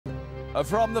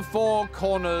From the four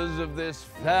corners of this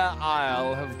fair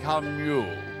isle have come you,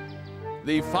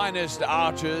 the finest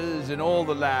archers in all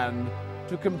the land,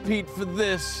 to compete for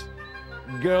this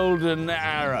golden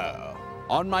arrow.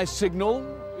 On my signal,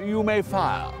 you may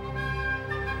fire.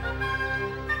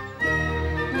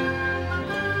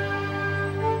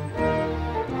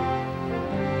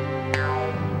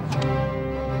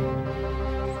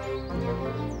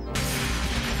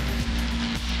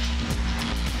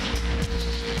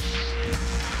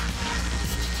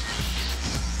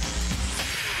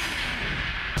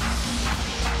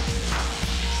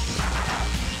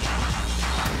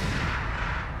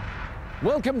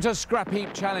 Welcome to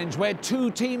Scrapheap Challenge, where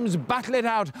two teams battle it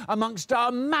out amongst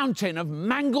a mountain of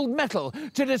mangled metal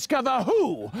to discover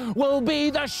who will be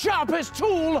the sharpest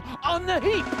tool on the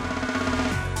heap.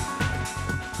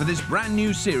 For this brand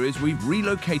new series, we've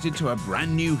relocated to a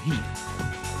brand new heap.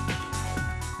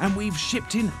 And we've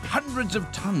shipped in hundreds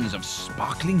of tons of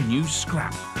sparkling new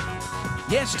scrap.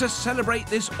 Yes, to celebrate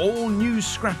this all-new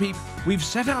scrap heap, we've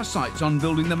set our sights on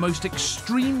building the most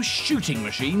extreme shooting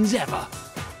machines ever.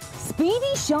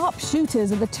 Speedy, sharp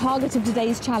shooters are the target of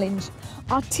today's challenge.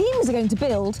 Our teams are going to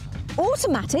build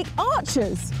automatic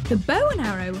archers. The bow and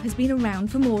arrow has been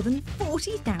around for more than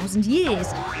 40,000 years.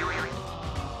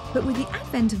 But with the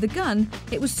advent of the gun,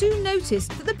 it was soon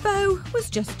noticed that the bow was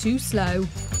just too slow.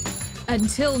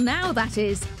 Until now, that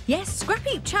is. Yes,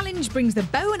 Scrapheap Challenge brings the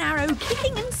bow and arrow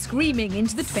kicking and screaming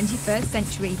into the 21st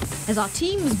century as our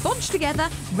teams bodge together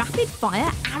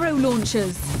rapid-fire arrow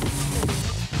launchers.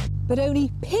 But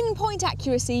only pinpoint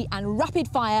accuracy and rapid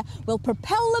fire will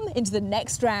propel them into the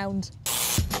next round.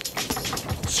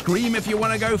 Scream if you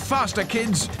want to go faster,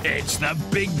 kids. It's the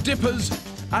Big Dippers,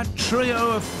 a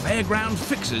trio of fairground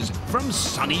fixers from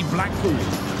sunny Blackpool.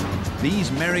 These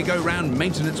merry-go-round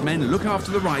maintenance men look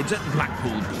after the rides at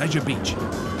Blackpool Pleasure Beach.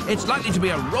 It's likely to be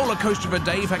a roller coaster of a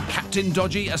day for Captain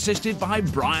Dodgy, assisted by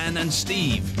Brian and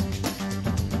Steve.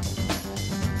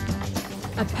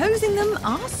 Opposing them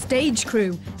are Stage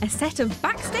Crew, a set of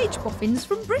backstage boffins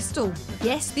from Bristol.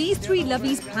 Yes, these three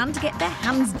lovies plan to get their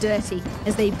hands dirty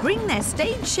as they bring their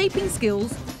stage-shaping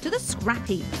skills to the scrap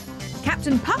heap.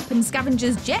 Captain Pup and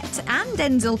Scavengers Jet and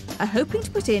Denzel are hoping to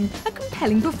put in a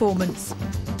compelling performance.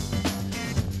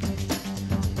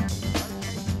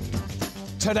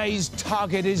 Today's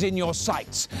target is in your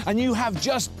sights, and you have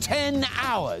just 10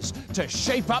 hours to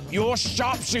shape up your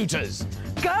sharpshooters.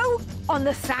 Go on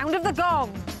the sound of the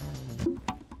gong.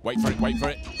 Wait for it, wait for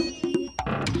it.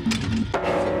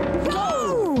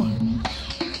 Go!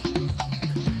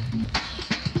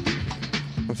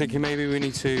 I'm thinking maybe we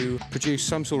need to produce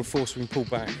some sort of force we can pull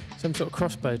back. Some sort of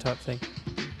crossbow type thing.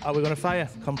 Are we going to fire?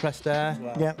 Compressed air?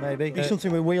 Yeah, maybe. Do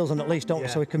something with wheels on at least, don't we,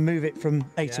 so we can move it from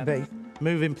A to B.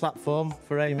 Moving platform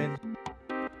for aiming.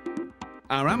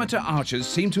 Our amateur archers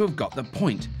seem to have got the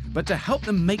point, but to help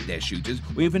them make their shooters,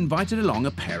 we have invited along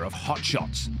a pair of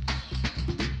hotshots.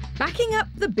 Backing up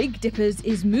the Big Dippers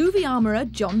is movie armourer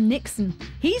John Nixon.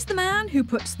 He's the man who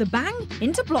puts the bang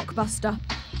into Blockbuster.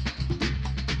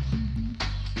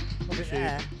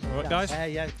 All right, guys.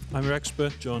 I'm your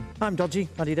expert, John. I'm Dodgy.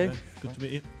 How do you do? Good to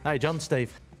meet you. Hey, John,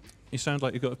 Steve. You sound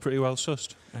like you've got it pretty well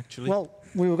sussed, actually. Well,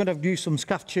 we were going to use some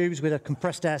scaff tubes with a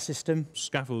compressed air system.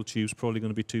 Scaffold tube's probably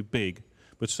going to be too big,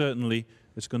 but certainly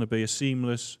it's going to be a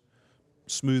seamless,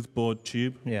 smooth bored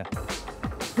tube. Yeah.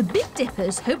 The Big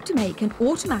Dippers hope to make an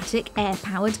automatic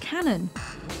air-powered cannon.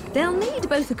 They'll need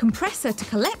both a compressor to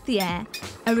collect the air,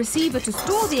 a receiver to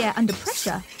store the air under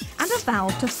pressure, and a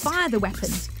valve to fire the weapon.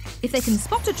 If they can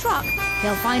spot a truck,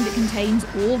 they'll find it contains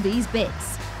all these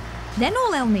bits. Then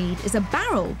all they'll need is a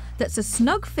barrel that's a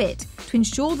snug fit to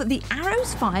ensure that the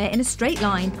arrows fire in a straight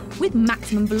line with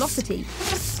maximum velocity.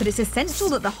 But it's essential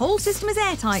that the whole system is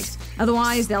airtight,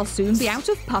 otherwise they'll soon be out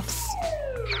of puffs.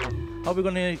 Are we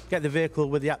going to get the vehicle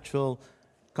with the actual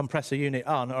compressor unit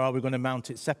on, or are we going to mount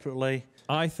it separately?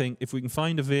 I think if we can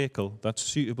find a vehicle that's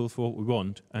suitable for what we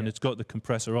want and it's got the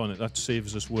compressor on it, that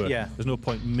saves us work. Yeah. There's no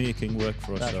point making work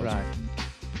for ourselves. That's right.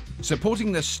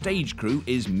 Supporting the stage crew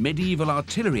is medieval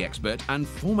artillery expert and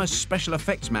former special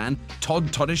effects man Todd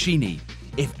Toddashini.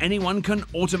 If anyone can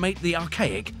automate the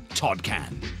archaic, Todd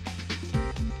can.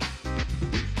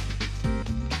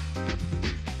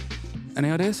 Any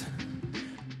ideas?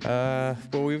 Well,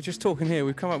 we were just talking here.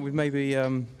 We've come up with maybe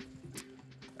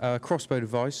a crossbow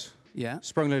device. Yeah.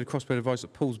 Sprung-loaded crossbow device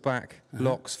that pulls back,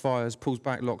 locks, fires, pulls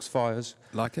back, locks, fires.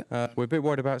 Like it. We're a bit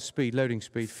worried about speed, loading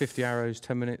speed, 50 arrows,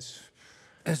 10 minutes.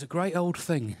 There's a great old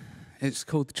thing. It's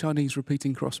called the Chinese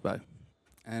repeating crossbow,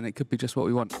 and it could be just what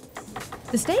we want.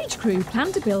 The stage crew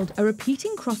plan to build a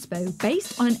repeating crossbow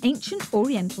based on an ancient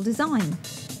Oriental design.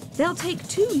 They'll take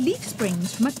 2 leaf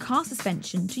springs from a car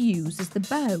suspension to use as the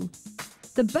bow.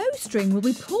 The bowstring will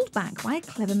be pulled back by a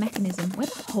clever mechanism where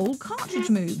the whole cartridge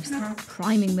moves,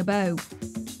 priming the bow.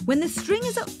 When the string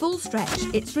is at full stretch,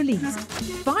 it's released,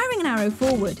 firing an arrow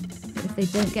forward. But if they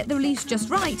don't get the release just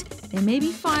right, they may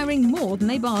be firing more than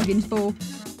they bargained for.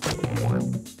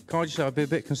 Can I just say, I'd be a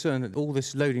bit concerned that all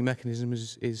this loading mechanism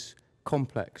is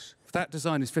complex. If that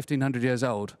design is 1,500 years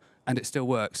old and it still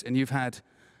works, and you've had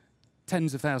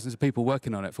tens of thousands of people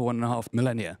working on it for 1.5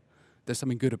 millennia, there's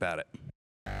something good about it.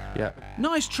 Yeah.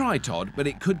 Nice try, Todd, but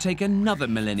it could take another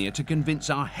millennia to convince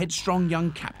our headstrong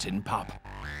young Captain Pup.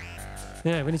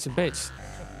 Yeah, we need some bits.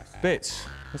 Bits.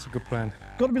 That's a good plan.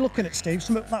 Got to be looking at, Steve,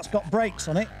 something that's got brakes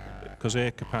on it. Because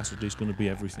air capacity is going to be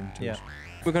everything to us.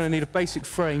 We're going to need a basic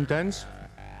frame, Dens.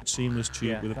 Seamless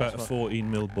tube with about a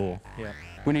 14mm bore. Yeah.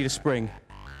 We need a spring.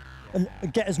 And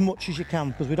get as much as you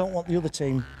can, because we don't want the other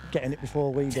team getting it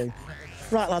before we do.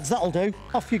 Right, lads, that'll do.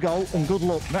 Off you go, and good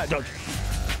luck. Right, Dodge.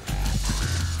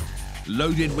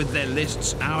 Loaded with their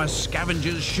lists, our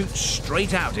scavengers shoot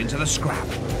straight out into the scrap.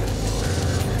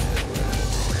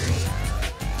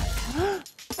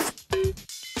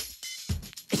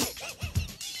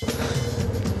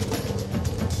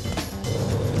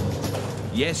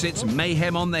 Yes, it's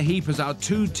mayhem on the heap as our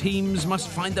 2 teams must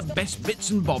find the best bits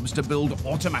and bobs to build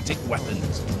automatic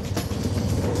weapons.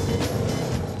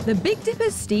 The Big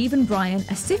Dippers, Steve and Brian,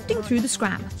 are sifting through the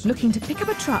scrap, looking to pick up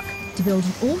a truck to build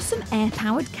an awesome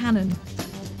air-powered cannon.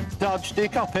 Dodge, do you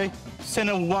copy? Seen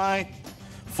a white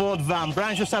Ford van.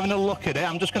 Brian's just having a look at it.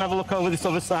 I'm just going to have a look over this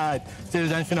other side, see if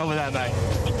there's anything over there, mate.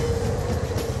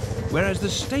 Whereas the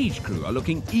stage crew are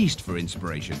looking east for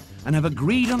inspiration and have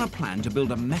agreed on a plan to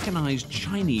build a mechanized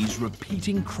Chinese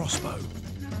repeating crossbow.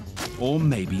 Or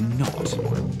maybe not.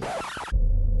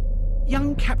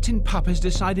 Young Captain Pup has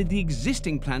decided the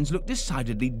existing plans look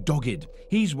decidedly dogged.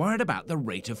 He's worried about the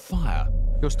rate of fire.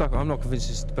 You're stuck. I'm not convinced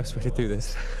it's the best way to do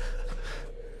this.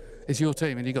 It's your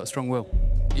team and you've got strong will.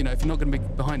 You know, if you're not going to be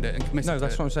behind it and committed to it... No,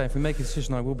 that's what I'm saying. If we make a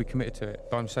decision, I will be committed to it.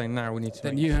 But I'm saying now we need to...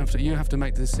 Then you have to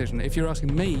make the decision. If you're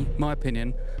asking me, my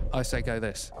opinion, I say go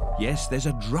this. Yes, there's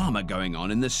a drama going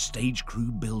on in the stage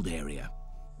crew build area.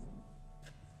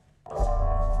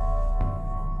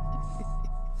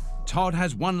 Todd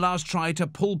has one last try to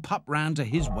pull Pup round to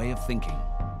his way of thinking.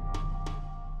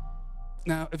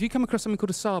 Now, have you come across something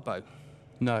called a sabo?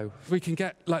 No. We can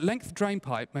get, like, length drain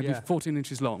pipe, maybe 14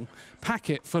 inches long, pack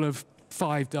it full of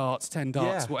 5 darts, 10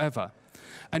 darts, whatever,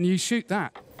 and you shoot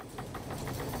that.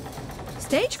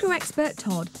 Stage crew expert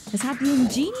Todd has had the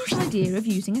ingenious idea of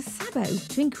using a sabot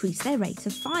to increase their rate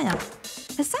of fire.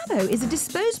 A sabot is a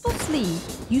disposable sleeve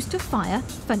used to fire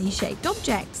funny-shaped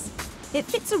objects. It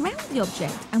fits around the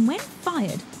object and when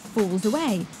fired, falls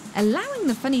away, allowing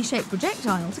the funny-shaped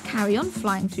projectile to carry on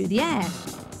flying through the air.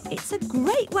 It's a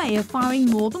great way of firing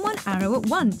more than one arrow at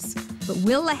once, but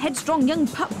will the headstrong young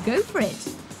pup go for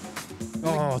it?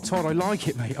 Oh, Todd, I like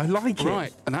it, mate. I like it.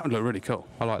 Right, and that would look really cool.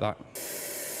 I like that.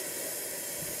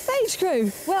 Stage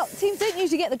crew. Well, teams don't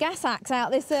usually get the gas axe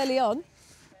out this early on.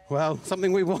 Well,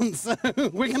 something we want, so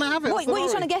we're going to have it. What are you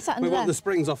trying to get at under We want there? the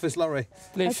springs off this lorry.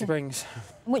 Leaf springs.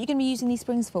 What are you going to be using these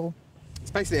springs for?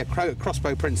 It's basically a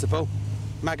crossbow principle.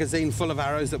 Magazine full of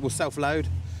arrows that will self-load.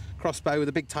 Crossbow with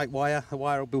a big tight wire. The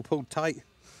wire will be pulled tight.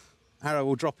 Arrow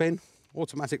will drop in.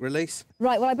 Automatic release.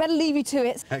 Right, well, I better leave you to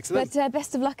it. Excellent. But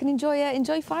best of luck and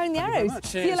enjoy firing the arrows.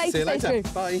 See you later, See you Stage later.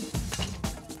 crew. Bye.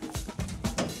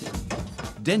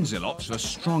 Denzel opts for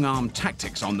strong-arm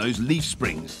tactics on those leaf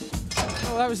springs.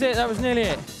 Oh, that was it. That was nearly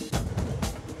it.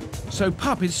 So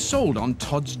Pup is sold on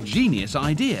Todd's genius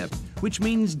idea, which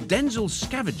means Denzel's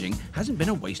scavenging hasn't been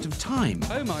a waste of time.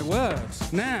 Oh, my word.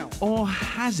 Now. Or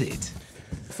has it?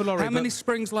 For lorry, How many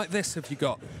springs like this have you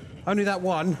got? Only that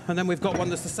one, and then we've got one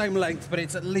that's the same length, but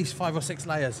it's at least 5 or 6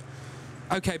 layers.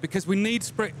 OK, because we need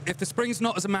if the spring's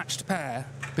not as a matched pair,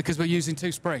 because we're using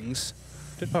 2 springs...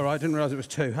 All right, I didn't realise it was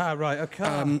 2. Ah, right,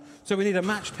 OK. So we need a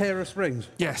matched pair of springs?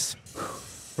 Yes.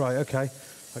 Right, OK.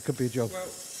 That could be a job. Well,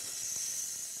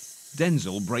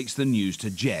 Denzel breaks the news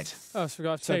to Jet. Oh, I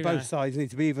forgot So to both sides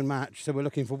need to be even matched, so we're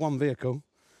looking for one vehicle.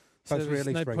 So Both there's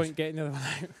rear no leaf springs. point getting the other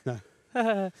one No.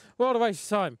 out. What a waste of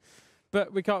time.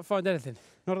 But we can't find anything.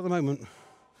 Not at the moment.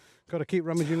 Got to keep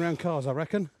rummaging around cars, I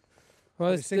reckon.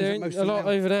 Well, It there's seems there that ain't most a of lot them-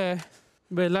 over there.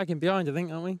 We're lagging behind, I think,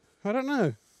 aren't we? I don't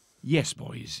know. Yes,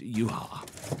 boys, you are.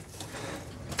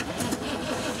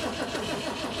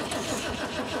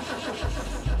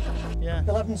 Yeah.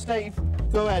 11, Steve.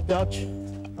 Go ahead, Dodge.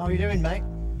 How are you doing, mate?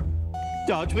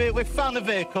 Dodge, we've found the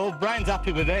vehicle. Brian's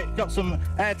happy with it. Got some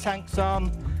air tanks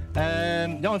on.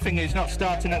 The only thing is not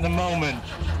starting at the moment.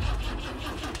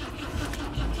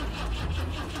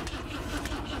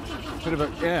 Bit of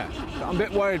a, yeah. I'm a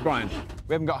bit worried, Brian.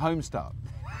 We haven't got home start.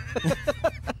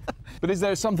 But is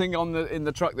there something in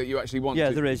the truck that you actually want?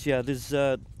 Yeah, there is. Yeah, there's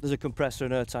a compressor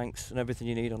and air tanks and everything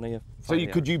you need on here. So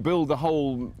could you build the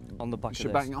whole on the back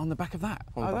shebang on the back of that?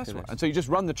 On the back that's of right. this. And so you just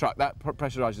run the truck, that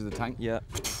pressurises the tank. Yeah,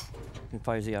 and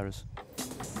fires the arrows.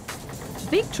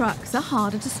 Big trucks are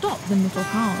harder to stop than little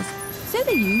cars, so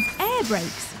they use air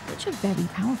brakes, which are very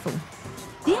powerful.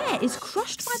 The air is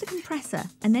crushed by the compressor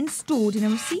and then stored in a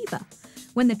receiver.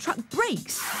 When the truck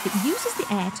brakes, it uses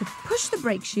the air to push the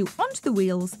brake shoe onto the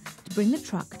wheels to bring the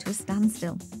truck to a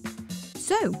standstill.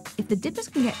 So, if the dippers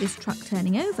can get this truck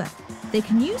turning over, they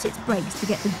can use its brakes to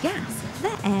get the gas for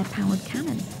their air-powered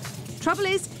cannon. Trouble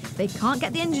is, if they can't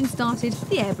get the engine started,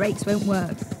 the air brakes won't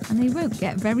work, and they won't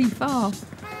get very far.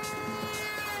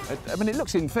 I mean, it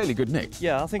looks in fairly good nick.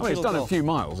 Yeah, I think it's done a few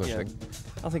miles, I think.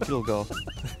 I think it'll go.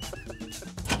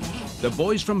 The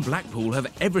boys from Blackpool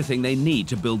have everything they need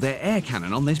to build their air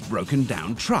cannon on this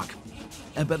broken-down truck.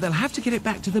 But they'll have to get it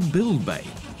back to the build bay.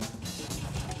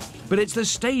 But it's the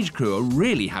stage crew are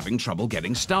really having trouble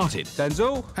getting started.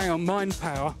 Denzel, hang on, mind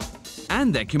power.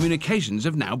 And their communications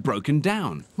have now broken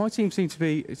down. My team seem to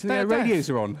be... their radios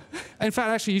are on. In fact,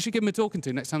 actually, you should give them a talking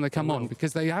to next time they come on,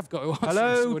 because they have got to answer.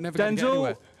 Hello, so we're never going to get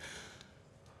anywhere.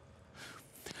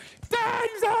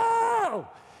 Denzel!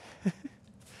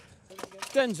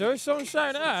 Denzel, is someone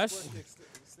shouting at us?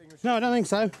 No, I don't think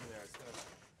so.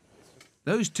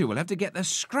 Those two will have to get the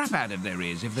scrap out of their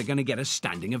ears if they're going to get a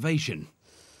standing ovation.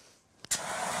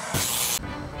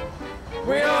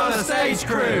 We are the stage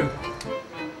crew!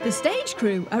 The stage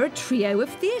crew are a trio of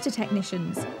theatre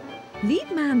technicians.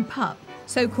 Lead man Pup,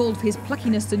 so called for his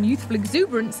pluckiness and youthful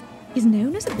exuberance, is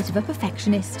known as a bit of a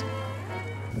perfectionist.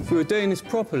 If we were doing this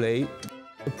properly,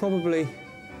 I'd probably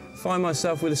find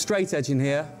myself with a straight edge in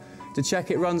here to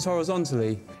check it runs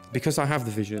horizontally. Because I have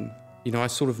the vision, you know, I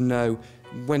sort of know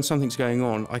when something's going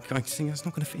on, I think that's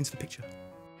not going to fit into the picture.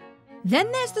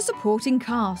 Then there's the supporting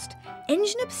cast,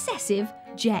 engine-obsessive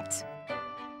Jet.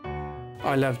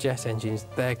 I love jet engines.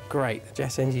 They're great. The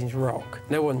jet engines rock.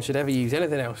 No one should ever use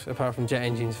anything else apart from jet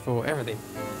engines for everything.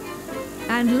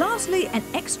 And lastly, an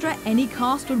extra any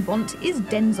cast would want is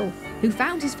Denzel, who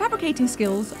found his fabricating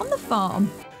skills on the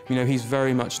farm. You know, he's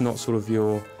very much not sort of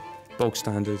your bog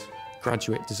standard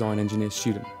graduate design engineer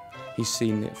student. He's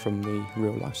seen it from the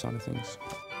real life side of things.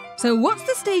 So what's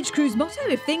the stage crew's motto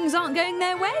if things aren't going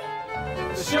their way?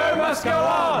 The show must go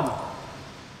on!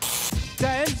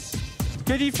 Dance,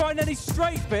 did you find any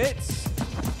straight bits?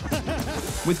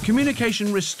 With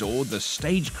communication restored, the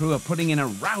stage crew are putting in a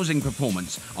rousing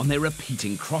performance on their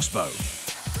repeating crossbow.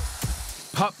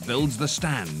 Pup builds the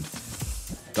stand.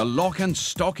 The lock and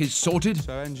stock is sorted.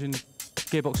 So engine,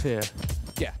 gearbox here.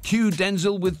 Yeah. Cue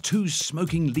Denzel with 2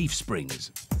 smoking leaf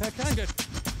springs. Okay, good.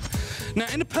 Now,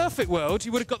 in a perfect world,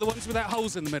 you would have got the ones without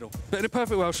holes in the middle. But in a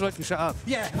perfect world, shall I can shut up?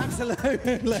 Yeah, absolutely.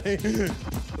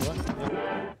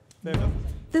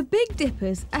 The Big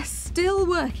Dippers are still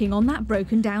working on that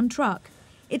broken-down truck.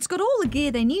 It's got all the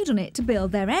gear they need on it to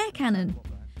build their air cannon.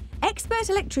 Expert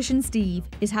electrician Steve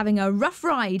is having a rough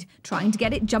ride trying to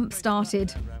get it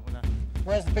jump-started.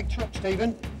 Where's the big truck,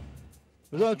 Stephen?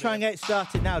 We're going to try and get it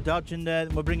started now, Dodge, and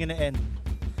we're bringing it in.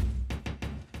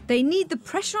 They need the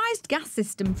pressurised gas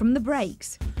system from the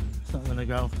brakes. It's not going to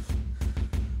go.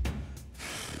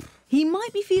 He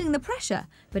might be feeling the pressure,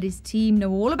 but his team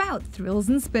know all about thrills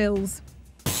and spills.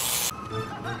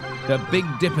 The Big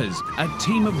Dippers, a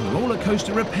team of roller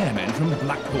coaster repairmen from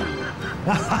Blackpool.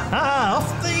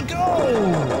 Off they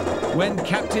go! When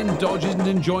Captain Dodge isn't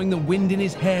enjoying the wind in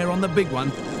his hair on the big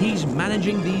one, he's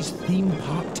managing these theme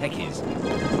park techies.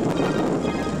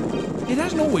 It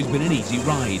hasn't always been an easy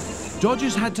ride. Dodge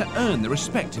has had to earn the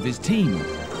respect of his team.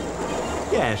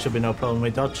 Yeah, should be no problem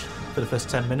with Dodge for the first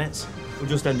 10 minutes. We'll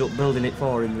just end up building it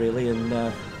for him, really, and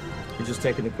we're just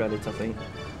taking the credit, I think.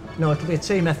 No, it'll be a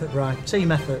team effort, Brian.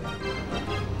 Team effort.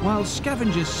 While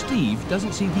Scavenger Steve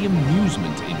doesn't see the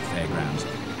amusement in fairgrounds,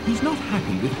 he's not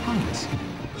happy with heights.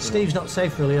 Steve's not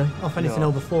safe, really, off anything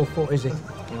over 4 foot, is he?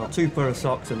 No, 2 pair of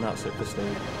socks and that's it for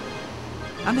Steve.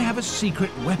 And they have a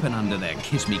secret weapon under their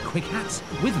kiss-me-quick hats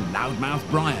with loudmouth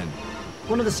Brian.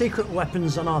 One of the secret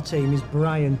weapons on our team is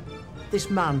Brian. This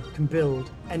man can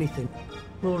build anything.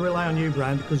 We'll rely on you,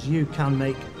 Brian, because you can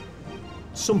make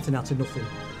something out of nothing.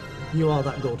 You are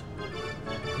that good.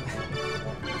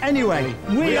 Anyway,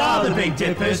 we are the Big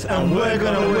Dippers and we're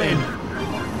going to win.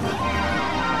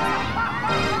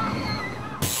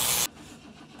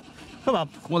 Come on.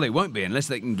 Well, they won't be unless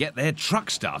they can get their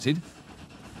truck started.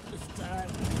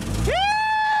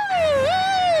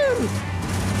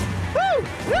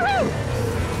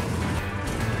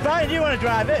 Brian, do you want to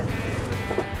drive it?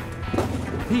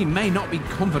 He may not be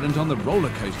confident on the roller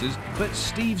coasters, but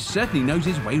Steve certainly knows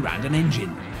his way round an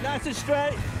engine. Nice and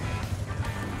straight.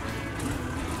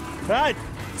 Right,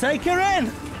 take her in.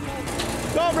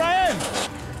 Go, Brian.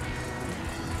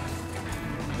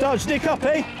 Dodge,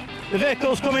 decopy. The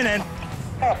vehicle's coming in.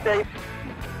 Copy.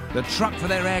 The truck for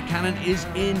their air cannon is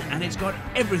in, and it's got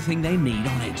everything they need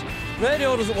on it.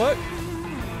 Radio doesn't work.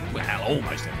 Well,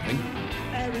 almost everything.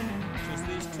 Airing. Just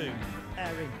these two.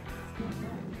 Airing.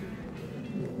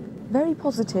 Very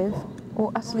positive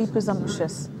or utterly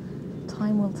presumptuous?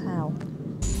 Time will tell.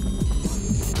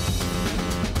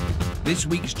 This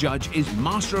week's judge is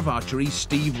Master of Archery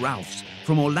Steve Ralphs.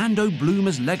 From Orlando Bloom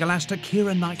as Legolas to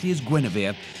Keira Knightley as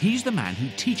Guinevere, he's the man who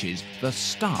teaches the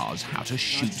stars how to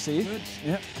shoot. Nice to see you.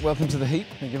 Yeah, welcome to the heap.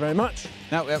 Thank you very much.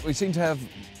 Now, we seem to have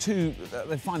two,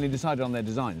 they've finally decided on their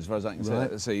design, as far as I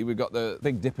can see. We've got the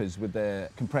big dippers with their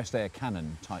compressed air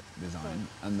cannon type design,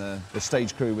 and the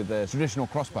stage crew with their traditional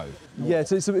crossbow. Yeah,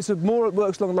 so it's a more, it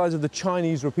works along the lines of the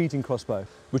Chinese repeating crossbow,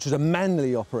 which is a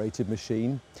manually operated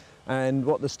machine. And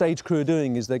what the stage crew are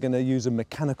doing is they're going to use a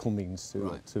mechanical means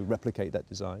to replicate that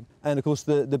design. And of course,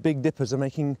 the big dippers are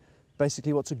making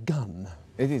basically what's a gun.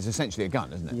 It is essentially a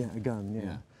gun, isn't it? Yeah, a gun,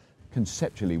 yeah.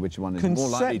 Conceptually, which one is more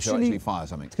likely to actually fire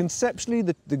something? Conceptually,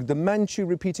 the Manchu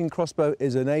repeating crossbow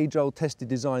is an age-old tested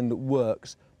design that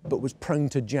works, but was prone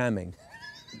to jamming.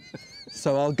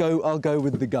 So I'll go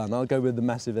with the gun. I'll go with the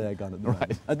massive air gun at the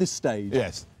moment, at this stage.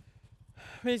 Yes.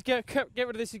 We need to get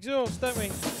rid of this exhaust, don't we?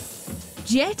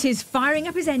 Jet is firing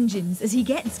up his engines as he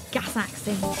gets gas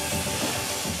axing.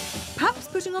 Pup's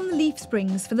putting on the leaf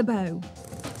springs for the bow.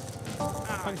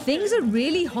 Things are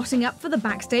really hotting up for the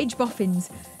backstage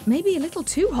boffins. Maybe a little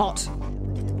too hot.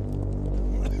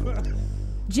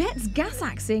 Jet's gas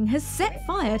axing has set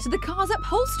fire to the car's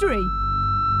upholstery.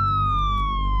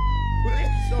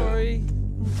 Sorry.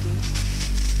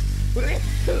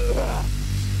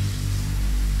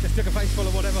 Just took a face full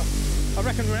of whatever. I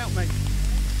reckon we're out, mate.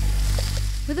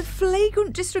 With a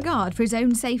flagrant disregard for his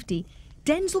own safety,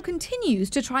 Denzel continues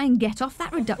to try and get off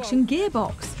that reduction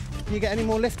gearbox. Can you get any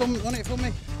more lift on it for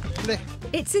me?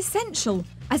 It's essential,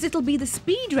 as it'll be the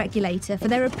speed regulator for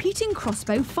their repeating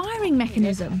crossbow firing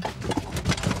mechanism.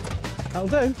 That'll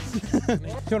do. Do you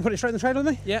want to put it straight in the trailer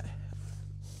with me? Yeah.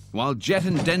 While Jet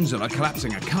and Denzel are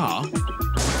collapsing a car,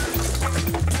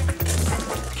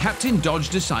 Captain Dodge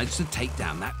decides to take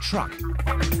down that truck.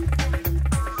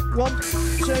 1,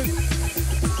 2...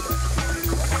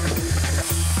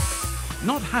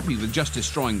 Not happy with just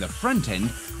destroying the front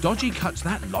end, Dodgy cuts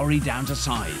that lorry down to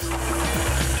size.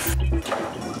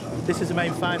 This is the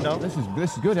main find, though. This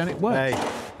is good, and it works.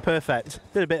 Hey, perfect.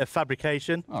 Did a bit of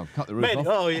fabrication. Oh, cut the roof off.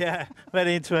 Oh, yeah. Made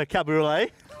it into a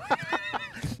cabriolet.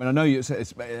 But I know it's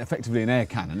effectively an air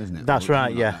cannon, isn't it? That's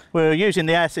right, yeah. Like We're using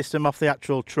the air system off the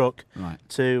actual truck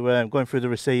to going through the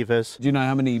receivers. Do you know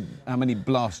how many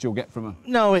blasts you'll get from a...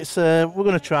 No, it's we're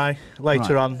going to try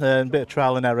later on, a bit of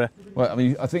trial and error. Well, I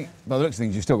mean, I think by the looks of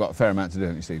things, you've still got a fair amount to do,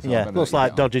 haven't you, Steve? So yeah, looks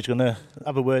like Dodge is going to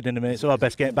have a word in a minute, so I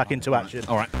best get back into action.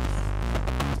 All right.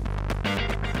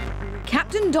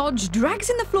 Captain Dodge drags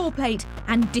in the floor plate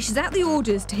and dishes out the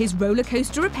orders to his roller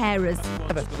coaster repairers.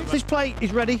 This plate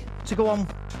is ready to go on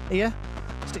here.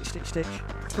 Stitch, stitch, stitch.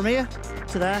 From here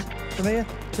to there, from here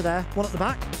to there. One at the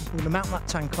back. I'm going to mount that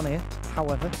tank on here,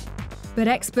 however. But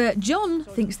expert John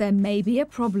thinks there may be a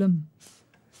problem.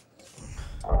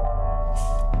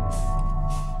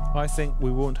 I think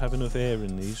we won't have enough air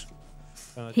in these.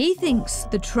 He thinks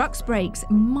the truck's brakes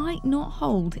might not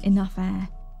hold enough air.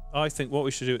 I think what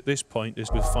we should do at this point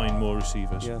is we'll find more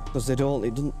receivers. Yeah, because they don't.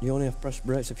 It doesn't. You only have pressed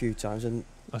brakes a few times, and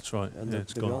that's right. And yeah,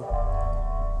 it's gone.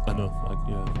 I know.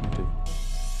 Yeah, I do.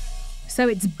 So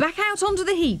it's back out onto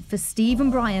the heap for Steve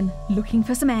and Brian, looking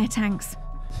for some air tanks.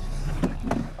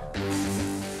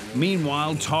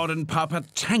 Meanwhile, Todd and Pup are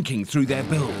tanking through their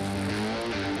build.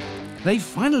 They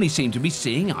finally seem to be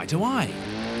seeing eye to eye.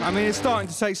 I mean, it's starting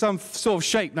to take some sort of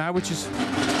shape now, which is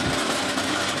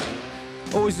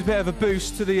always a bit of a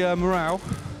boost to the morale.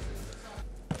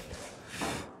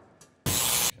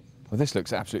 Well, this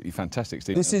looks absolutely fantastic,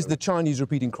 Steve. This is the Chinese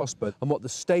repeating crossbow, and what the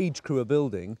stage crew are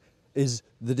building is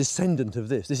the descendant of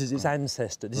this. This is its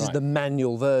ancestor. This is the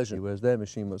manual version, whereas their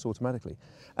machine works automatically.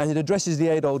 And it addresses the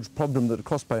age-old problem that a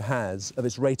crossbow has of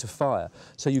its rate of fire.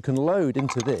 So you can load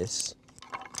into this,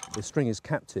 the string is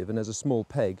captive, and there's a small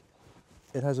peg.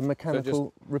 It has a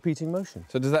mechanical repeating motion.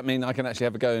 So does that mean I can actually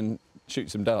have a go and shoot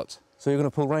some darts? So you're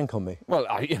going to pull rank on me? Well,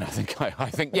 I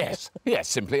think yes. Yes,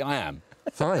 simply I am.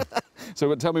 Fine.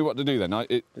 So tell me what to do then.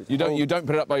 You don't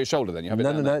put it up by your shoulder then. You have it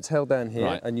down No, it's held down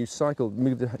here, and you cycle.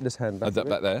 Move this hand back.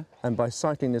 Back there. And by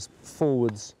cycling this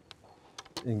forwards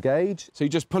engage. So you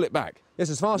just pull it back? Yes,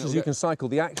 as fast as you can cycle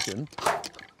the action.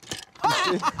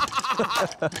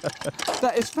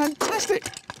 That is fantastic.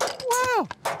 Wow,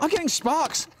 I'm getting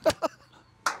sparks.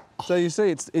 So you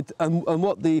see, and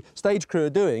what the stage crew are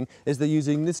doing is they're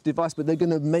using this device, but they're going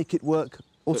to make it work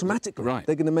automatically. Right.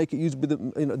 They're going to make it use with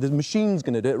the machine's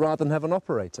going to do it rather than have an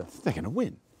operator. They're going to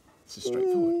win. This is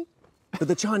straightforward. But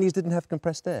the Chinese didn't have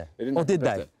compressed air. Or did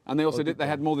they? And they also they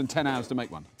had more than 10 hours to make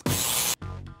one.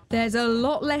 There's a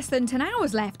lot less than 10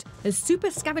 hours left as Super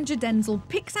Scavenger Denzel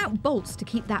picks out bolts to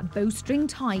keep that bowstring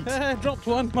tight. Dropped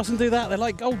one. Mustn't do that. They're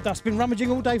like, oh, that's been rummaging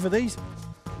all day for these.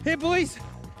 Here, boys.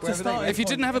 If you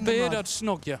didn't have a beard, I'd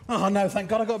snog you. Oh, no, thank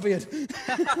God I got a beard.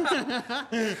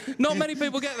 Not many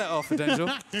people get that offer,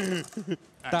 Denzel.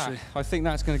 I think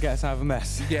that's going to get us out of a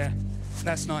mess. Yeah,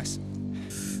 that's nice.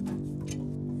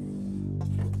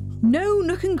 No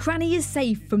nook and cranny is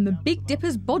safe from the Big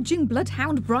Dipper's bodging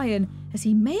bloodhound Brian, as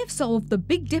he may have solved the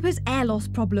Big Dipper's air loss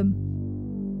problem.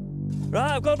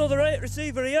 Right, I've got another 8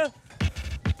 receiver here.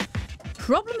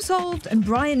 Problem solved, and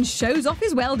Brian shows off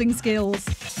his welding skills.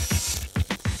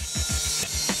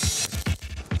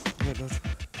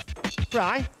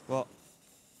 Right. What?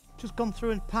 Just gone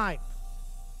through in pipe.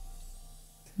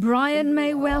 Brian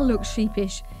may well look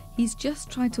sheepish. He's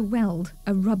just tried to weld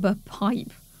a rubber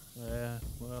pipe. Yeah,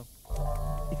 well.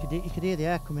 You could hear the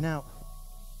air coming out.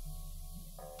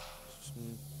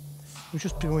 We're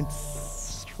just doing...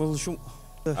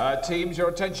 Teams, your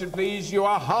attention, please. You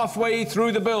are halfway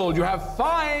through the build. You have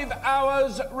 5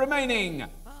 hours remaining.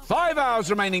 5 hours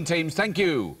remaining, teams. Thank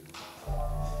you.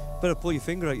 Better pull your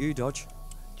finger out, you Dodge.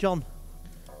 John,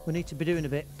 we need to be doing a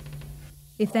bit.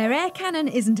 If their air cannon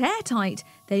isn't airtight,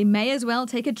 they may as well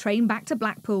take a train back to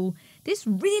Blackpool. This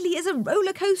really is a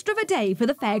roller coaster of a day for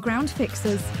the fairground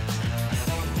fixers.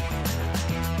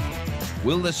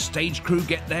 Will the stage crew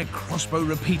get their crossbow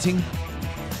repeating?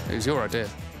 It was your idea.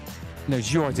 No,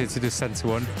 it's your idea to do centre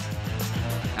one.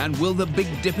 And will the Big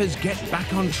Dippers get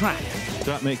back on track?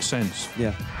 That makes sense.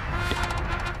 Yeah.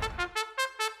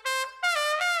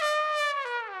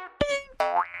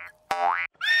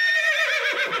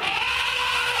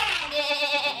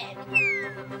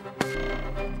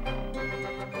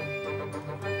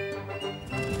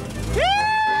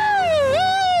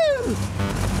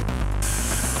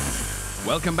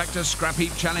 Welcome back to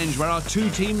Scrapheap Challenge, where our 2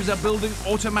 teams are building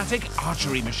automatic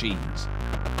archery machines.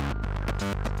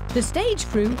 The stage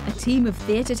crew, a team of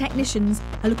theatre technicians,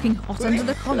 are looking hot under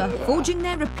the collar, forging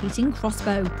their repeating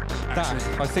crossbow.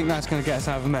 I think that's going to get us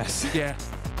out of a mess. Yeah.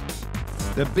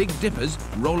 The Big Dippers,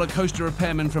 roller coaster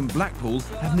repairmen from Blackpool,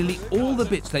 have nearly all the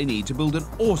bits they need to build an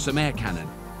awesome air cannon.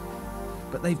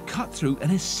 But they've cut through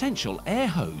an essential air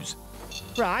hose.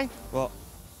 Right. What?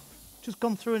 Just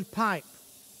gone through in pipe.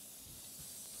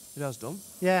 It has done?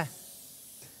 Yeah.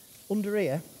 Under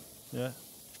here, Yeah.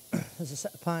 there's a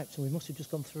set of pipes, and we must have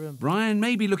just gone through them. Brian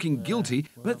may be looking guilty,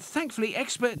 but thankfully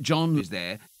expert John is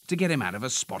there to get him out of a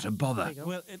spot of bother.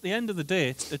 Well, at the end of the day,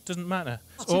 it doesn't matter.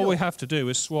 All we have to do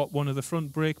is swap one of the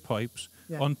front brake pipes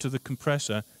onto the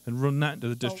compressor and run that into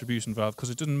the distribution valve, because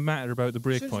it doesn't matter about the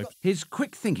brake pipes. His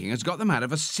quick thinking has got them out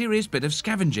of a serious bit of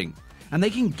scavenging, and they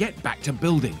can get back to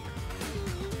building.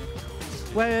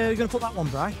 Where are you going to put that one,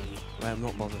 Bri? I am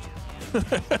not bothered.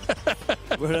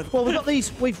 Well, we've got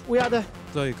these. We had a...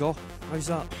 There you go. How's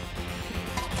that?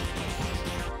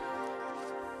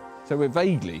 So we're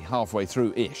vaguely halfway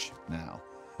through-ish now.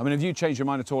 I mean, have you changed your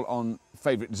mind at all on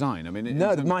favourite design? I mean,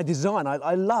 No, my design.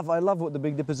 I love what the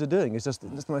Big Dippers are doing. It's just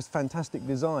the most fantastic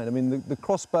design. I mean, the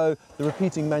crossbow, the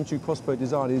repeating Manchu crossbow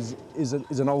design is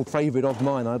an old favourite of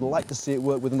mine. I'd like to see it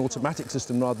work with an automatic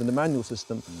system rather than a manual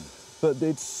system. But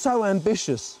it's so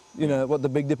ambitious, you know, what the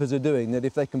Big Dippers are doing, that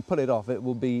if they can pull it off, it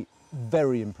will be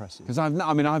very impressive. Because I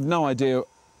have no idea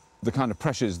the kind of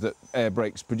pressures that air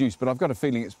brakes produce, but I've got a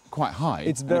feeling it's quite high.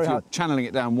 It's very high. Channeling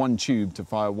it down one tube to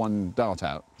fire one dart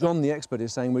out. John, the expert,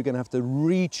 is saying we're going to have to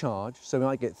recharge, so we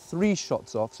might get 3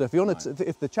 shots off. So if you want to,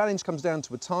 if the challenge comes down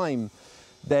to a time,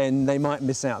 then they might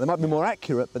miss out. They might be more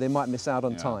accurate, but they might miss out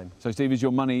on time. So, Steve, is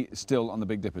your money still on the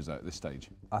Big Dippers at this stage?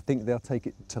 I think they'll take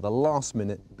it to the last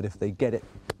minute, but if they get it,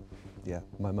 yeah,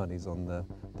 my money's on the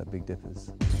Big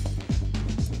Dippers.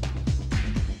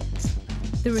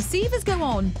 The receivers go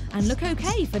on and look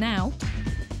okay for now.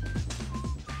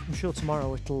 I'm sure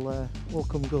tomorrow it'll all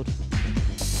come good.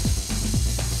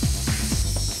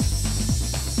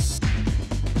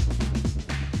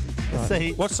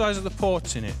 Right. What size are the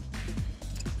ports in it?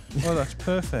 Oh, that's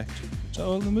perfect. Is that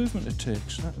all the movement it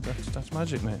takes? That's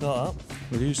magic, mate. Not that.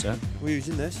 We'll use that. We're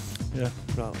using this? Yeah.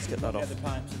 Right, let's get that off. Get the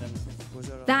pipes and everything. Was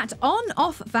That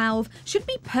on-off valve should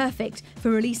be perfect for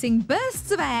releasing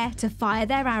bursts of air to fire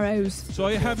their arrows. So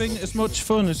are you having as much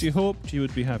fun as you hoped you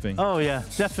would be having? Oh yeah,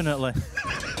 definitely.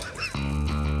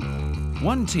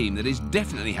 One team that is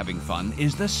definitely having fun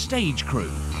is the stage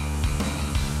crew.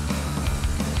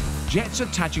 Jet's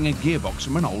attaching a gearbox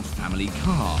from an old family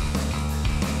car.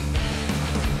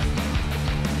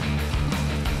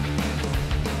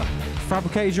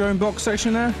 Fabricated your own box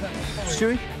section there,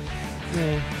 Stewie?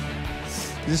 Yeah.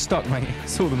 It's stuck, mate.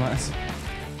 It's all that matters.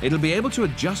 It'll be able to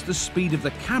adjust the speed of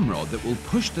the cam rod that will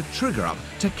push the trigger up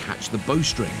to catch the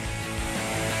bowstring.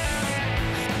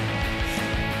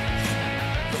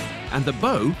 And the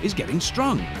bow is getting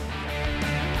strung.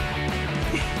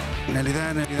 Nearly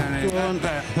there, nearly there, nearly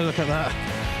there. Look at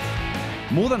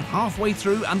that. More than halfway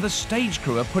through, and the stage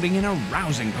crew are putting in a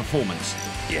rousing performance.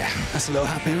 Yeah, that's a little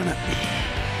happy, isn't it?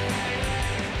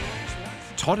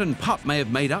 Todd and Pup may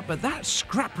have made up, but that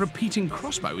scrap-repeating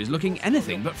crossbow is looking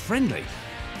anything but friendly.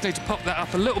 Need to pop that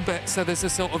up a little bit so there's a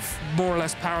sort of more or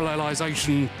less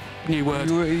parallelisation, new word.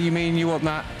 You mean you want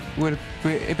that with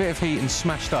a bit of heat and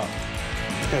smashed up?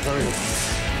 Okay, very good.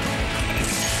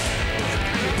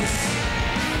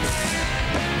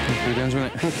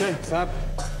 Okay, fab.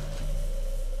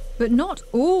 But not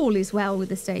all is well with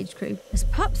the stage crew, as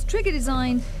Pup's trigger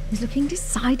design is looking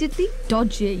decidedly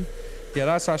dodgy. Yeah,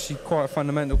 that's actually quite a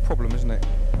fundamental problem, isn't it?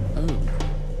 Oh.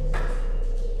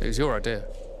 It was your idea.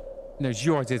 No, it's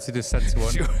your idea to do the centre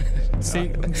one.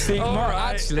 see,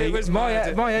 actually,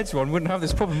 my edge one wouldn't have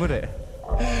this problem, would it?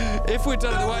 If we'd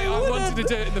done it the way I wanted to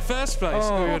do it in the first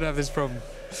place, we would have this problem.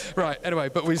 Right, anyway,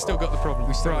 but we've still got the problem.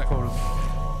 We still got the problem.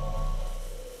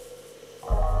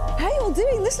 How are you all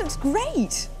doing? This looks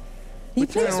great. Are you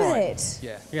pleased with it?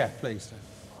 Yeah. Yeah, pleased.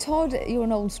 Todd, you're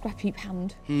an old Scrapheap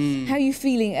hand. How are you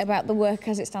feeling about the work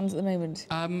as it stands at the moment?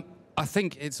 I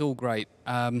think it's all great.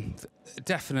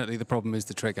 Definitely the problem is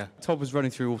the trigger. Todd was running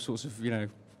through all sorts of,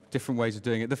 different ways of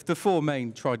doing it. The four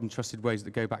main tried and trusted ways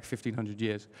that go back 1,500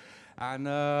 years. And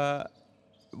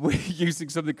we're using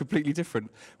something completely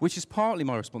different, which is partly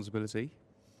my responsibility.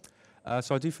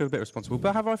 So I do feel a bit responsible,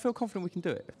 but I feel confident we can do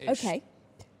it. Okay.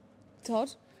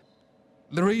 Todd?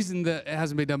 The reason that it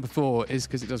hasn't been done before is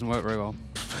because it doesn't work very well.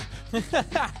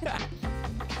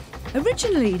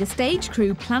 Originally, the stage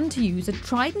crew planned to use a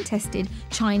tried and tested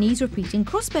Chinese repeating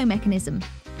crossbow mechanism.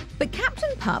 But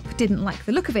Captain Pup didn't like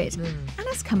the look of it and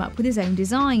has come up with his own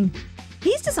design.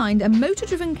 He's designed a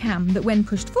motor-driven cam that, when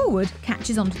pushed forward,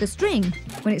 catches onto the string.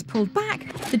 When it's pulled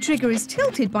back, the trigger is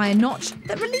tilted by a notch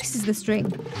that releases the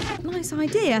string. Nice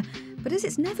idea, but as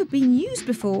it's never been used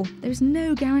before, there is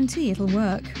no guarantee it'll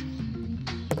work.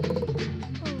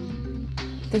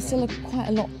 There's still quite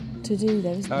a lot to do,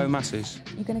 though, isn't there? Oh, masses.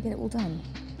 You're going to get it all done?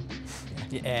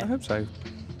 Yeah. I hope so.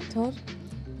 Todd?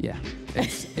 Yeah,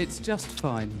 it's just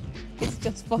fine. It's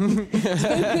just fine.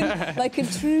 Spoken like a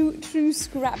true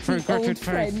Scrapheap old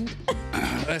friend.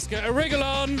 Let's get a wriggle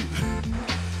on!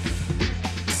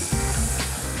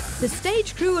 The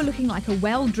stage crew are looking like a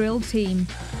well-drilled team.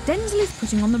 Denzel is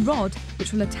putting on the rod,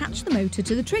 which will attach the motor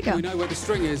to the trigger. We know where the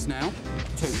string is now.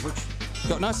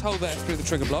 Got a nice hole there through the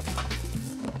trigger block.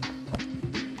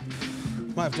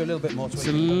 Might have to do a little bit more to it. It's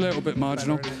a little bit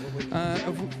marginal.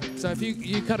 So if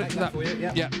you cut it to that,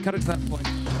 yeah, cut it to that point.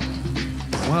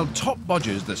 While top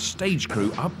bodgers, the stage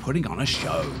crew are putting on a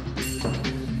show.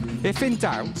 If in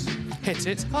doubt, hit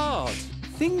it hard.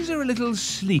 Things are a little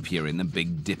sleepier in the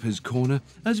Big Dipper's corner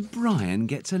as Brian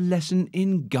gets a lesson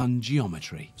in gun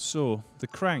geometry. So, the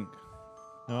crank.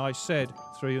 Now, I said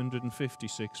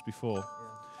 356 before.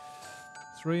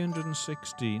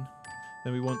 316.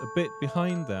 Then we want a bit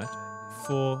behind that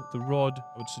for the rod.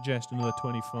 I would suggest another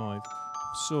 25.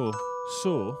 So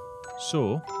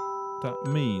that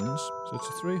means, so it's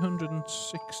a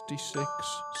 366,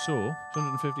 so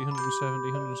 150,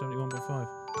 170, 171.5.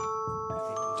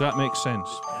 Does that make sense?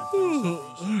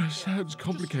 Sounds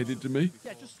complicated to me.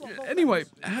 Anyway,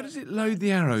 how does it load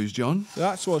the arrows, John?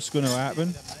 That's what's going to happen.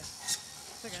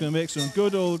 It's going to make some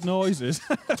good old noises.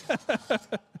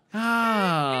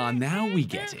 Ah, now we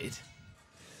get it.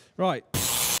 Right.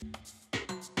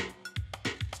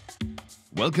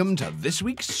 Welcome to this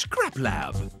week's Scrap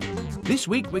Lab. This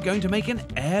week we're going to make an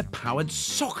air-powered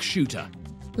sock shooter.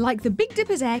 Like the Big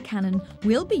Dipper's air cannon,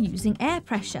 we'll be using air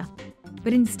pressure.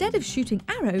 But instead of shooting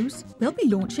arrows, we'll be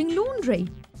launching laundry.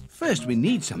 First, we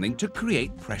need something to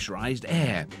create pressurised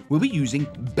air. We'll be using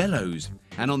bellows.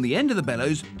 And on the end of the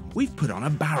bellows, we've put on a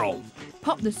barrel.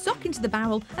 Pop the sock into the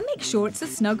barrel and make sure it's a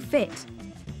snug fit.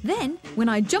 Then, when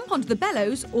I jump onto the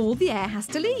bellows, all the air has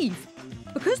to leave.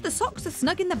 Because the socks are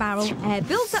snug in the barrel, air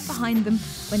builds up behind them.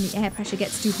 When the air pressure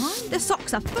gets too high, the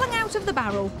socks are flung out of the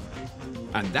barrel.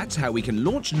 And that's how we can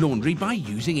launch laundry by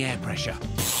using air pressure.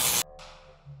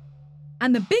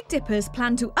 And the Big Dippers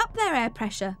plan to up their air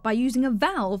pressure by using a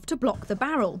valve to block the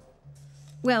barrel.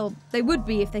 Well, they would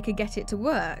be if they could get it to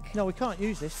work. No, we can't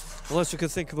use this. Unless we can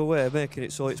think of a way of making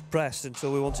it so it's pressed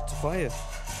until we want it to fire.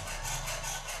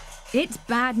 It's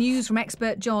bad news from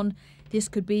expert John. This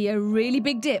could be a really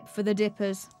big dip for the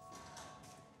Dippers.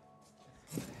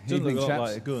 Doesn't Evening, look chaps.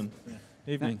 like a gun.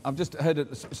 Evening. I've just heard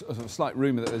a slight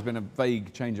rumour that there's been a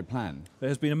vague change of plan.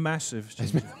 There's been a massive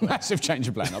change. There's been a massive change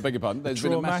of plan. I beg your pardon. There's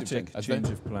been a massive change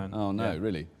of plan. Oh no, Yeah.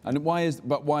 really? And why is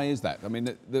that? I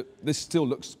mean, this still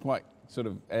looks quite sort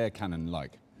of air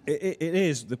cannon-like. It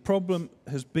is. The problem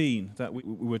has been that we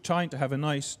were trying to have a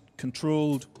nice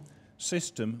controlled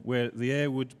system where the air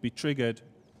would be triggered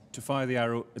to fire the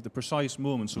arrow at the precise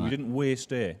moment, so we didn't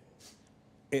waste air.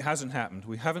 It hasn't happened.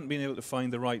 We haven't been able to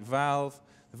find the right valve.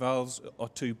 The valves are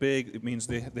too big. It means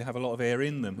they have a lot of air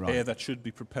in them, air that should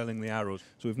be propelling the arrows.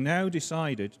 So we've now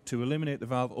decided to eliminate the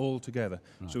valve altogether.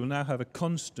 So we'll now have a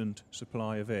constant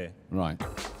supply of air. Right.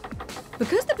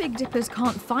 Because the Big Dippers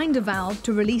can't find a valve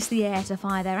to release the air to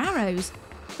fire their arrows,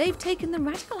 they've taken the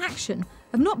radical action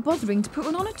of not bothering to put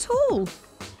one on at all.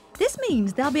 This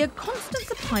means there'll be a constant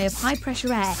supply of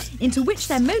high-pressure air into which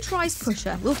their motorised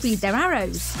pusher will feed their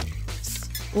arrows.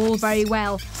 All very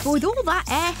well, but with all that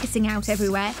air hissing out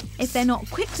everywhere, if they're not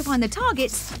quick to find the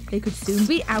targets, they could soon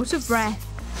be out of breath.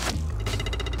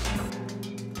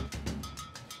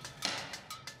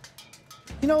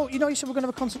 You know, you said we're going to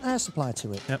have a constant air supply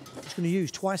to it. Yep. It's going to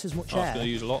use twice as much Oh, air. it's going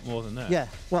to use a lot more than that. Yeah,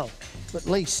 well, at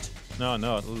least. No,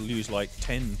 it'll use like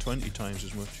 10, 20 times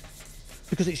as much.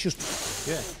 Because it's just...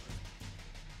 Yeah.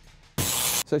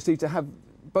 So, Steve, to have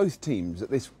both teams at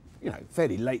this,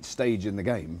 fairly late stage in the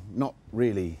game, not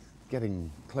really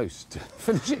getting close to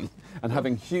finishing and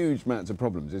having huge amounts of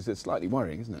problems is slightly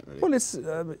worrying, isn't it? Really? Well, it's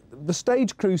the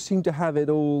stage crew seem to have it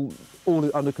all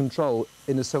under control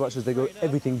in as so much as they got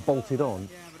everything bolted on,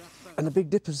 and the Big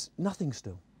Dippers, nothing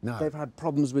still. No. They've had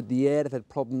problems with the air, they've had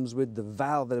problems with the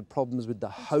valve, they've had problems with the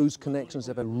hose connections.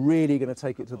 They're really going to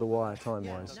take it to the wire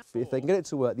time-wise. But if they can get it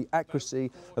to work, the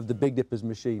accuracy of the Big Dippers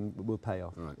machine will pay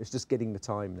off. Right. It's just getting the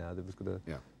time now. They've just got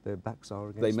to, their backs are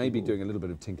against They may the be wall. doing a little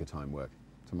bit of tinker time work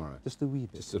tomorrow. Just a wee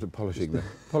bit. Just sort of polishing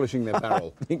their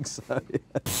barrel. I think so, yeah.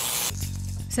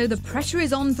 So the pressure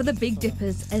is on for the Big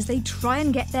Dippers as they try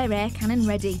and get their air cannon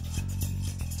ready.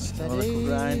 Steady.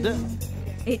 Grinder.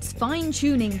 It's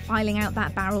fine-tuning filing out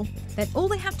that barrel. Then all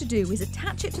they have to do is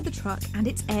attach it to the truck and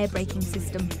its air braking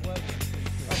system.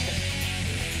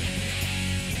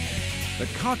 The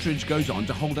cartridge goes on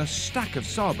to hold a stack of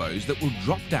sabos that will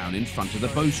drop down in front of the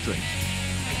bowstring.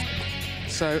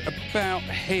 So about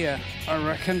here, I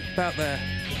reckon, about there.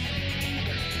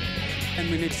 And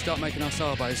we need to start making our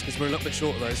sabos because we're a little bit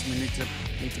short of those and we need to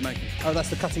make them. Oh, that's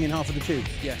the cutting in half of the tube?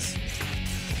 Yes.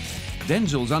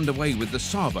 Denzel's underway with the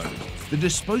sabos, the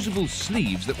disposable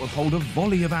sleeves that will hold a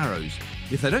volley of arrows.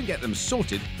 If they don't get them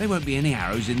sorted, there won't be any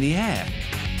arrows in the air.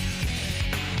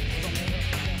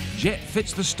 Jet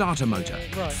fits the starter motor.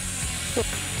 Right.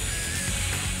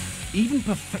 Even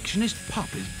perfectionist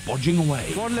Pup is bodging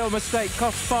away. One little mistake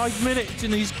costs 5 minutes in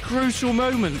these crucial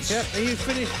moments. Yep, are you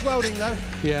finished welding though?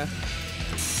 Yeah.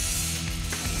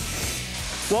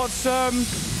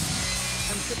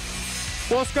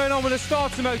 What's going on with the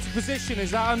starter motor position?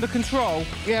 Is that under control?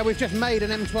 Yeah, we've just made an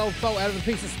M12 bolt out of a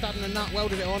piece of stud and a nut,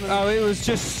 welded it on. And Oh, it was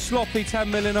just sloppy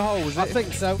 10mm in a hole, was it? I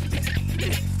think so.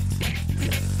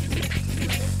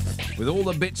 With all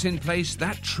the bits in place,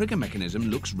 that trigger mechanism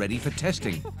looks ready for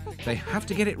testing. They have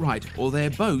to get it right, or their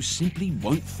bow simply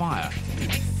won't fire.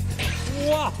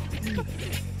 Whoa!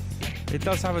 It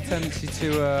does have a tendency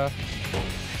to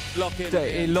lock in.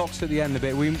 It locks at the end a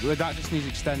bit. That just needs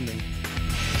extending.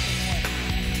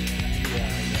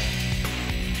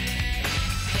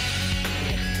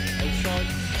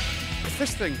 If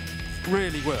this thing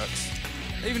really works,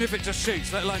 even if it just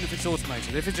shoots, let alone if it's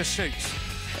automated, if it just shoots,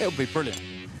 it'll be brilliant.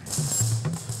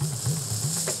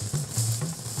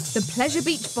 The Pleasure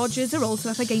Beach Bodgers are also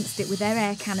up against it with their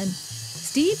air cannon.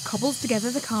 Steve cobbles together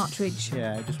the cartridge.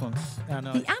 Yeah, it just wants...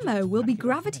 The ammo will be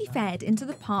gravity-fed into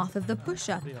the path of the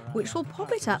pusher, which will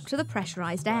pop it up to the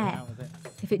pressurised air.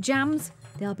 If it jams,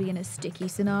 they'll be in a sticky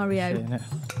scenario.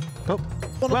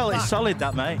 Well, it's solid,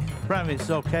 that, mate. Brian, it's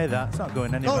OK, that. It's not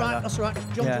going anywhere. All right, that's all right.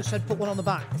 John just said put one on the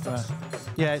back.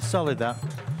 Yeah, it's solid, that.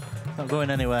 Not going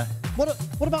anywhere.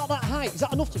 What about that height? Is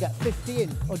that enough to get 50 in,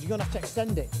 or are you going to have to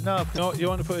extend it? No, you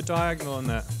want to put a diagonal on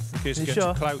that in case it gets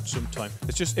a clout sometime.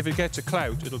 It's just if it gets a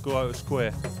clout, it'll go out a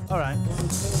square. All right.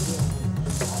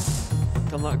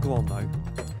 Can that go on though?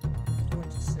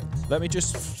 Let me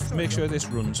just make sure this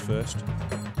runs first.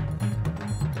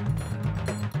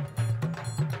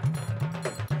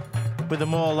 with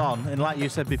them all on, and like you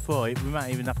said before, we might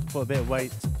even have to put a bit of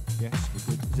weight. Yes, we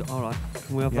could. Is it all right?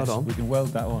 Can we have Yes, that on? we can weld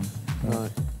that on.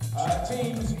 Right.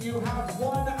 Teams, you have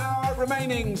 1 hour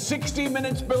remaining. 60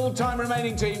 minutes build time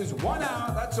remaining, teams. 1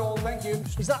 hour, that's all. Thank you.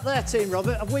 Is that their team,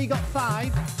 Robert? Have we got 5?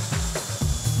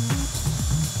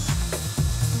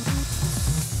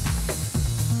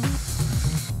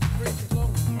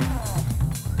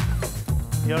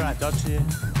 You all right, Dodge?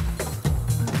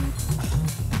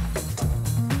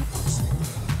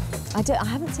 I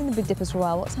haven't seen the Big Dippers for a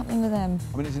while. What's happening with them?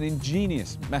 I mean, it's an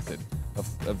ingenious method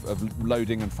of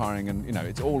loading and firing, and you know,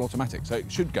 it's all automatic, so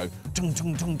it should go tung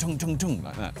tung tung tung tung tung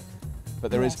like that.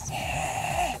 But there is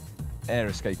air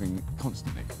escaping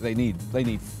constantly. They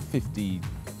need 50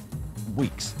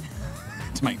 weeks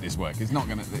to make this work. It's not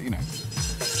going to, you know.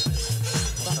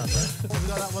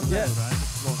 Yeah.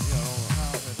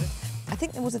 I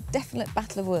think there was a definite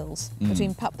battle of wills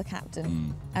between Pup the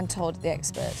captain and Todd the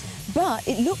expert. But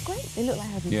it looked great. They looked like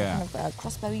kind of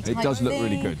crossbow-y type It does look thing.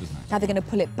 really good, doesn't it? How they're going to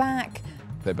pull it back.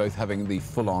 They're both having the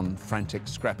full-on frantic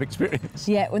scrap experience.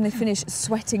 Yeah, when they finish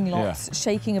sweating lots,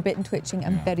 shaking a bit and twitching,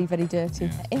 and very, very dirty.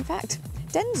 Yeah. In fact,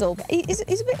 Denzel is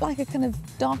a bit like a kind of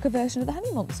darker version of the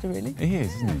Honey Monster, really. He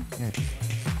is, isn't he? Yeah.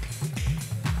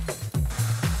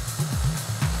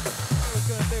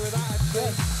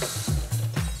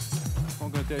 What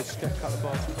I'm going to do is just cut the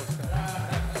bars across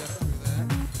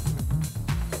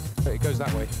there. It goes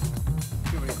that way.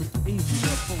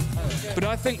 But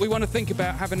I think we want to think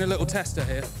about having a little tester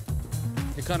here.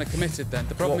 You're kind of committed then.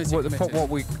 The problem is you're committed. What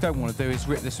we don't want to do is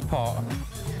rip this apart.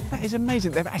 That is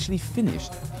amazing. They've actually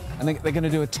finished. And they're going to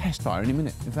do a test fire any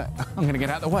minute. In fact, I'm going to get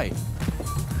out of the way.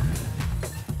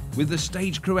 With the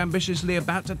stage crew ambitiously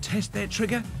about to test their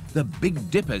trigger, the Big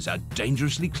Dippers are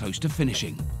dangerously close to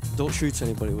finishing. Don't shoot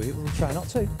anybody, will you? We'll try not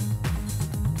to.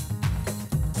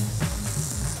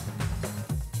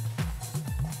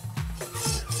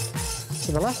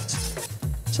 To the left,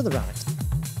 to the right.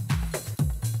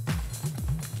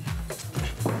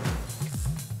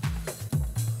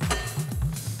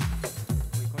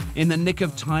 In the nick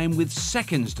of time, with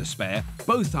seconds to spare,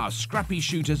 both our scrappy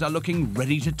shooters are looking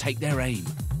ready to take their aim.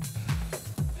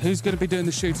 Who's going to be doing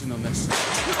the shooting on this?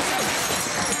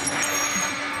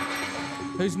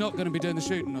 Who's not going to be doing the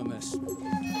shooting on this?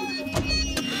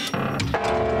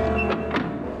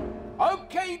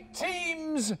 OK,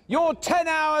 teams, your 10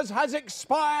 hours has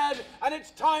expired, and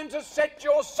it's time to set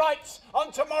your sights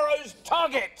on tomorrow's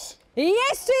target.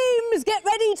 Yes, teams, get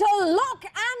ready to lock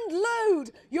and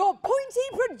load your pointy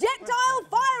projectile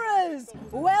firers.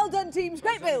 Well done, teams.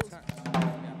 Great build.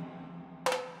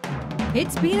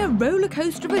 It's been a roller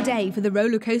coaster of a day for the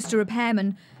roller coaster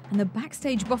repairman, and the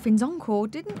backstage boffins encore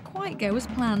didn't quite go as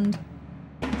planned.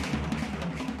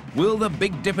 Will the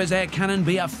Big Dipper's air cannon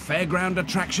be a fairground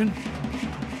attraction?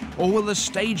 Or will the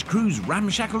stage crew's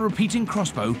ramshackle repeating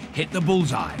crossbow hit the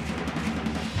bullseye?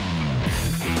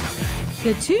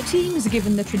 The two teams are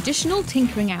given the traditional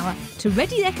tinkering hour to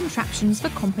ready their contraptions for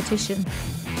competition.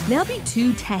 There'll be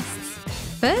 2 tests.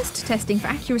 First, testing for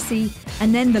accuracy,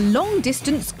 and then the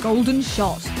long-distance golden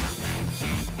shot.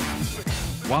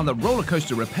 While the roller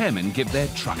coaster repairmen give their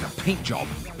truck a paint job.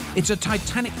 It's a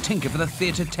titanic tinker for the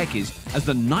theatre techies, as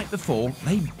the night before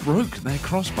they broke their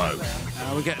crossbow.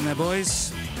 We're getting there,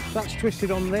 boys. That's twisted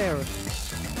on there.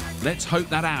 Let's hope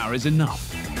that hour is enough.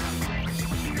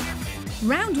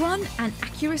 Round 1, and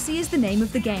accuracy is the name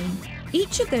of the game.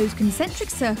 Each of those concentric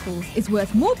circles is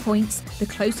worth more points the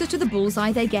closer to the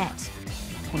bullseye they get.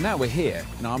 Well, now we're here,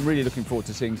 and I'm really looking forward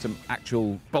to seeing some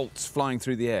actual bolts flying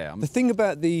through the air. The thing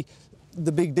about the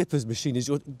Big Dipper's machine is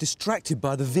you're distracted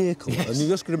by the vehicle, and you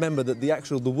just got to remember that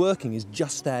the working is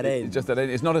just that end. It's just that end.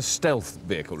 It's not a stealth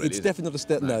vehicle, really. It's definitely not a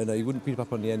stealth. No, you wouldn't beat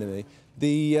up on the enemy.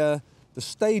 The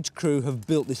stage crew have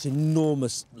built this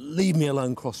enormous leave me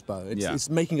alone crossbow. It's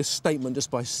making a statement just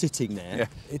by sitting there. Yeah.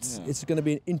 It's going to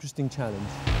be an interesting challenge.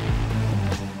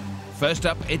 First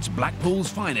up, it's Blackpool's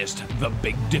finest, the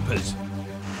Big Dippers.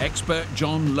 Expert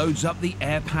John loads up the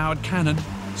air-powered cannon,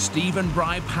 Steve and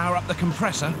Bri power up the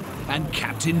compressor, and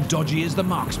Captain Dodgy is the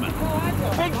marksman.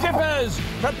 Big Dippers,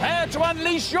 prepare to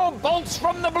unleash your bolts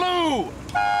from the blue!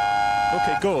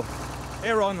 OK, go.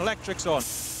 Air on, electrics on.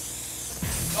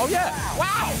 Oh, yeah!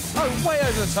 Wow! Oh, way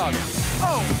over the target.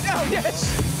 Oh,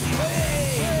 yes!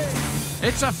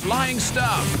 It's a flying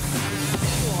start.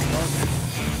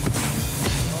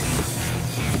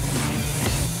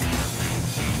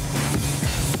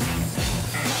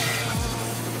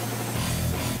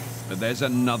 But there's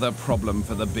another problem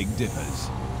for the Big Dippers.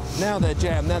 Now they're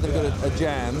jammed. Now they've got a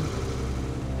jam.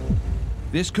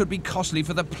 This could be costly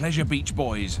for the Pleasure Beach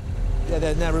boys. Yeah,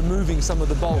 they're now removing some of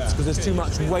the bolts because there's too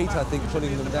much weight, I think,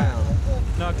 pulling them down.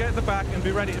 Now get at the back and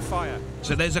be ready to fire.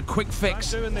 So there's a quick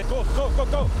fix. Doing this. Go, go, go,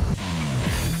 go.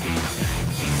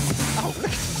 Oh,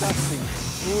 that's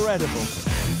incredible.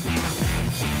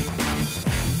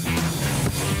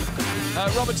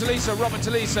 Robert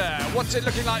Talisa, what's it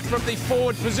looking like from the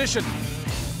forward position?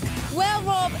 Well,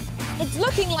 Rob, it's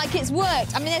looking like it's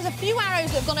worked. I mean, there's a few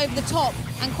arrows that have gone over the top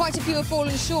and quite a few have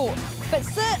fallen short. But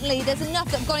certainly there's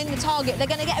enough that have gone in the target. They're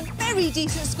going to get a very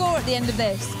decent score at the end of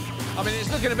this. I mean,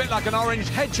 it's looking a bit like an orange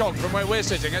hedgehog from where we're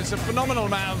sitting. It's a phenomenal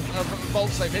amount of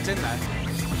bolts they've hit in there.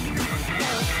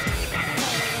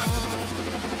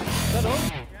 Is that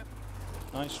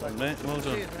all? Nice one, mate. Well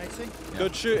done.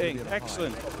 Good shooting.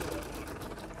 Excellent.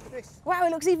 Wow,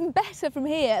 it looks even better from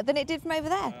here than it did from over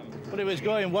there. But it was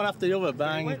going one after the other,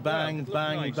 bang, bang,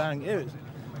 bang, bang.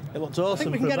 It looked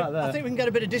awesome from back there. I think we can get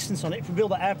a bit of distance on it if we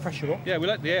build that air pressure up. Yeah, we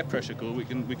let the air pressure go. We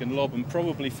can lob them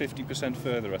probably 50%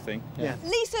 further, I think. Yeah.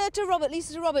 Lisa to Robert,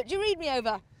 do you read me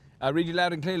over? I read you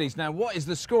loud and clearly. Now, what is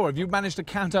the score? Have you managed to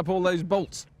count up all those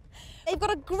bolts? They've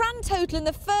got a grand total in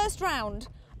the first round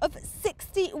of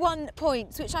 61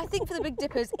 points, which I think for the Big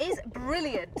Dippers is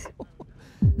brilliant.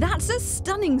 That's a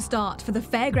stunning start for the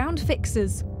fairground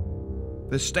fixers.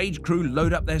 The stage crew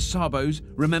load up their sabos.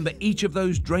 Remember, each of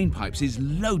those drain pipes is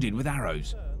loaded with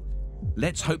arrows.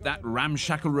 Let's hope that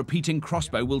ramshackle repeating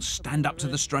crossbow will stand up to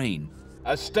the strain.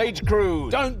 A stage crew,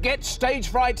 don't get stage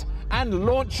fright and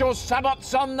launch your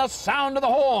sabots on the sound of the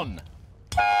horn.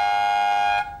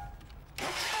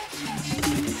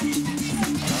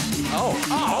 Oh,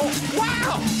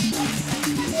 wow!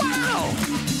 Wow!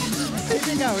 Keep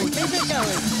it going, keep it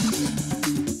going.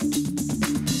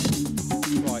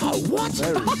 Right. Oh, what?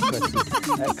 Very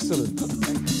impressive.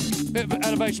 Excellent. Bit of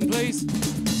elevation, please.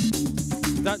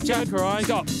 That jack, right?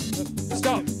 Stop.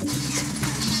 Stop.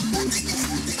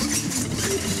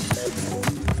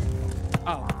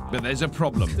 Oh. But there's a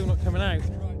problem. Still not coming out.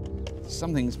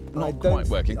 Something's not quite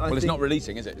working. Well, it's not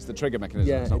releasing, is it? It's the trigger mechanism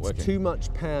that's not working. Yeah, it's too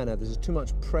much power now. There's too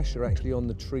much pressure actually on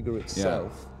the trigger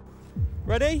itself. Yeah.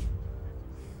 Ready?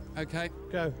 Okay.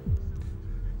 Go.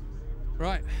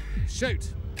 Right.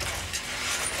 Shoot.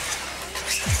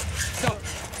 Stop.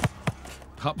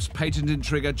 Pup's patented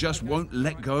trigger just won't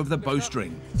let go of the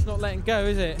bowstring. It's not letting go,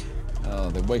 is it? Oh,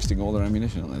 they're wasting all their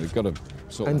ammunition, aren't they? They've got to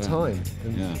sort And it out. time.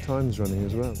 And Yeah. time's running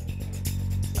as well.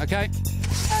 Okay.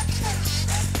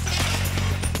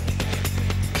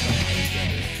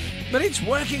 But it's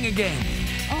working again.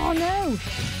 Oh, no.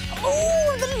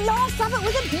 Oh, the last sabot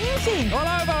was a beauty. All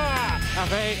over!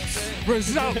 Have it.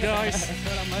 Result, guys.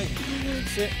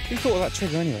 Who thought of that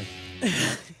trigger anyway?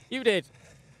 You did.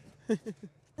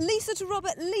 Lisa to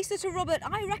Robert.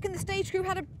 I reckon the stage crew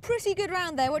had a pretty good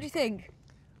round there. What do you think?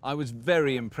 I was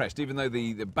very impressed, even though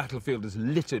the battlefield is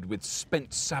littered with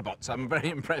spent sabots. I'm very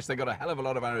impressed. They got a hell of a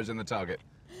lot of arrows in the target.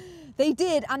 They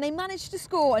did, and they managed to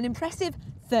score an impressive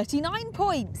 39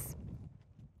 points.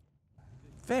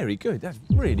 Very good. That's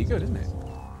really good, isn't it?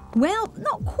 Well,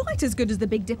 not quite as good as the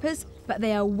Big Dippers, but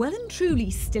they are well and truly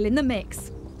still in the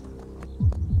mix.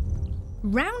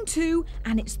 Round 2,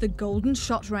 and it's the golden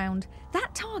shot round.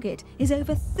 That target is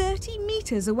over 30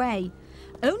 metres away.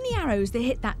 Only arrows that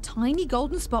hit that tiny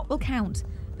golden spot will count,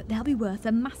 but they'll be worth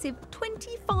a massive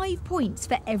 25 points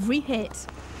for every hit.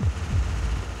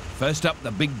 First up,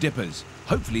 the Big Dippers.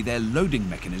 Hopefully their loading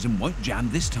mechanism won't jam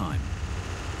this time.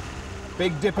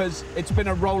 Big Dippers, it's been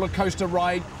a roller coaster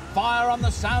ride. Fire on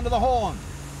the sound of the horn.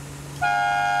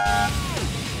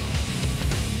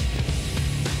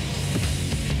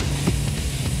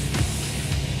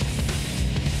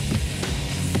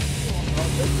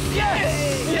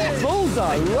 Yes! Yes!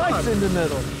 Bullseye, right in the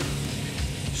middle.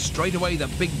 Straight away, the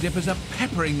Big Dippers are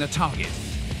peppering the target.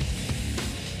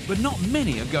 But not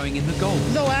many are going in the goal.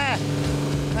 No air.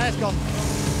 Air's gone.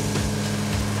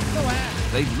 No air.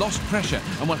 They've lost pressure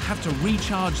and will have to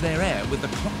recharge their air with the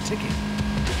clock ticking.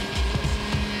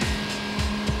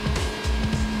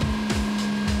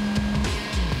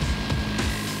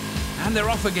 And they're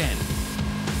off again.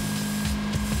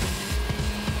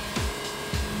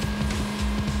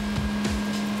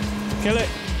 Kill it.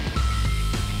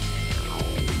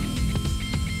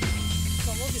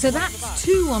 So that's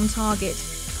 2 on target.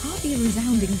 Hardly a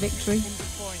resounding victory.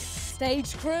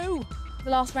 Stage crew, the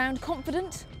last round,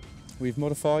 confident? We've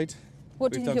modified.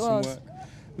 What do you We've think it done was? some work.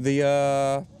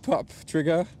 The pup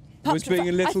trigger was being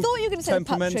a little I thought you were going to say the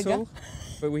pup trigger. temperamental,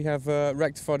 but we have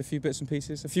rectified a few bits and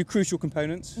pieces, a few crucial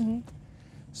components.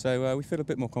 So we feel a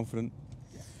bit more confident.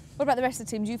 What about the rest of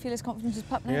the team? Do you feel as confident as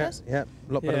Pup now does? Yeah,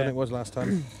 a lot better than it was last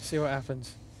time. See what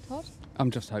happens. Todd?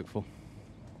 I'm just hopeful.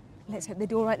 Let's hope they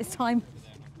do all right this time.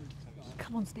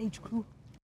 Come on, stage crew.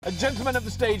 Gentlemen of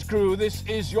the stage crew, this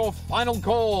is your final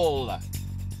call.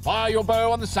 Fire your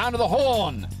bow on the sound of the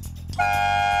horn.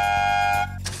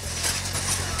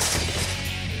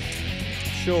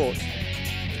 Short.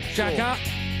 Shaka.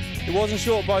 It wasn't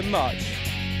short by much.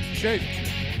 Shoot.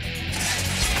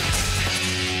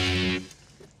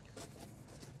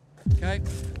 Okay,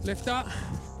 lift up.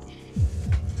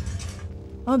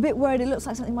 I'm a bit worried. It looks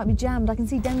like something might be jammed. I can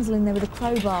see Denzel in there with a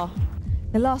crowbar.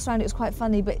 The last round it was quite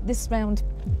funny, but this round...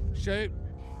 Shoot.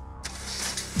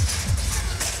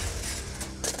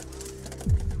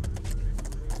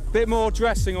 Bit more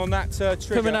dressing on that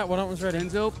trigger. Coming out when that one's ready.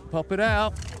 Denzel, pop it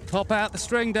out. Pop out the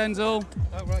string, Denzel.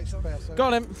 Oh, right, it's spare. So.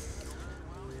 Got him.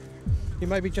 You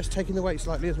may be just taking the weight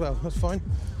slightly as well. That's fine.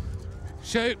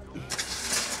 Shoot.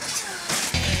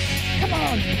 Come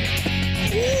on.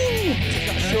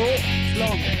 Short. It's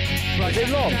long. Right, is it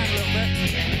long? Down a little bit.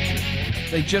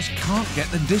 They just can't get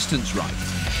the distance right.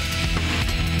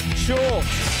 Short.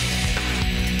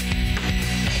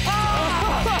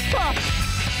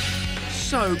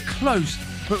 So close,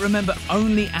 but remember,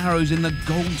 only arrows in the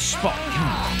gold spot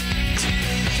count.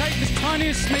 Take the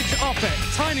tiniest smidge off it.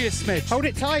 Tiniest smidge. Hold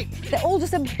it tight. They're all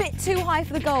just a bit too high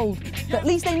for the gold, but at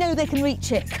least they know they can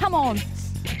reach it. Come on.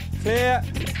 Clear.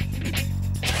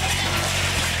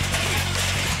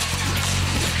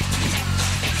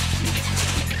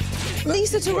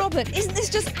 Lisa to Robert, isn't this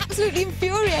just absolutely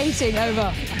infuriating?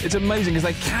 Over. It's amazing because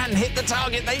they can hit the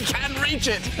target, they can reach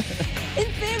it.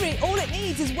 In theory, all it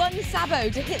needs is one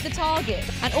sabot to hit the target,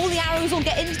 and all the arrows will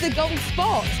get into the gold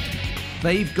spot.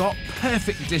 They've got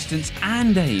perfect distance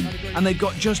and aim, and they've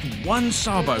got just one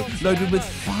sabot loaded with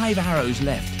 5 arrows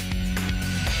left.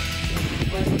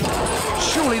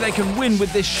 Surely they can win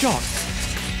with this shot.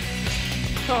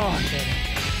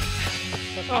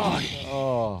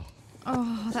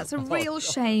 Oh, that's a real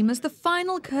shame as the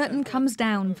final curtain comes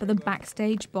down for the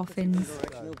backstage boffins.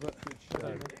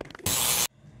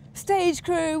 Stage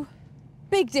crew,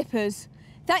 Big Dippers,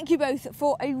 thank you both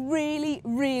for a really,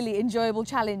 really enjoyable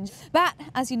challenge. But,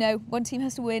 as you know, one team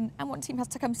has to win and one team has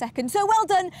to come second. So well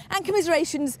done and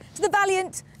commiserations to the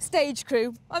valiant stage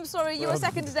crew. I'm sorry you were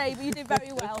second today, but you did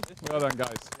very well. Well done,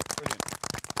 guys. Brilliant.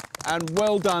 And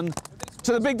well done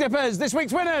to the Big Dippers, this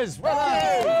week's winners. Well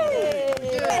done.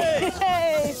 Yay!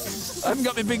 I haven't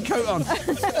got my big coat on.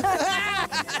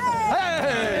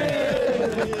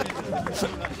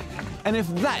 And if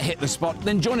that hit the spot,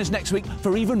 then join us next week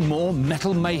for even more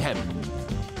metal mayhem.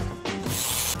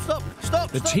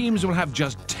 The teams will have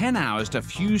just 10 hours to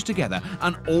fuse together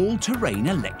an all-terrain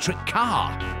electric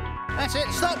car. That's it,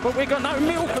 stop. But we got no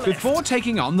milk left. Before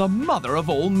taking on the mother of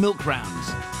all milk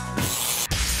rounds.